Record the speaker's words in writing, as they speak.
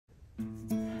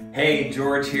Hey,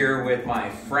 George here with my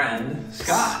friend,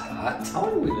 Scott. How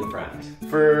long have we been friends?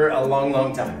 For a long,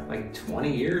 long time. Like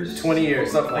 20 years? 20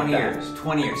 years, something like that.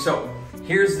 20 years. So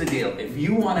here's the deal. If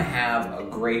you want to have a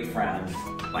great friend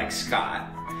like Scott,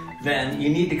 then you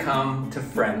need to come to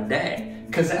Friend Day,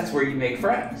 because that's where you make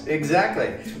friends.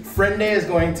 Exactly. Friend Day is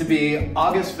going to be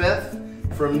August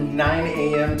 5th from 9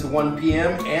 a.m. to 1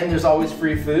 p.m. and there's always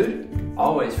free food.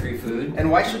 Always free food. And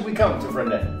why should we come to Friend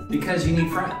Day? Because you need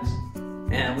friends.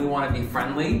 And we want to be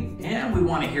friendly, and we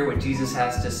want to hear what Jesus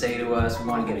has to say to us. We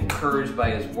want to get encouraged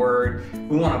by His Word.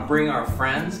 We want to bring our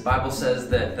friends. The Bible says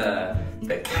that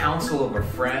the counsel of a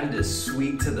friend is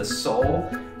sweet to the soul.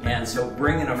 And so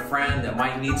bringing a friend that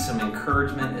might need some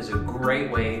encouragement is a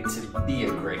great way to be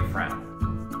a great friend.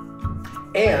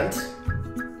 And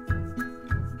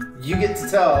you get to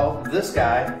tell this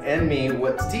guy and me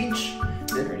what to teach.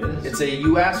 There it is. It's a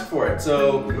you ask for it.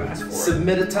 So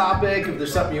submit a topic if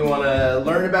there's something you want to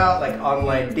learn about, like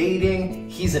online dating.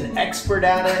 He's an expert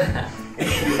at it.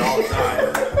 Do it all the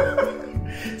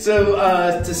time. So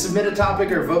to submit a topic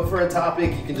or vote for a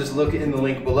topic, you can just look in the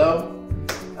link below.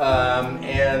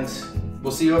 And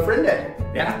we'll see you at Friend Day.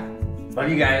 Yeah. Love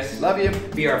you guys. Love you.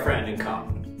 Be our friend and come.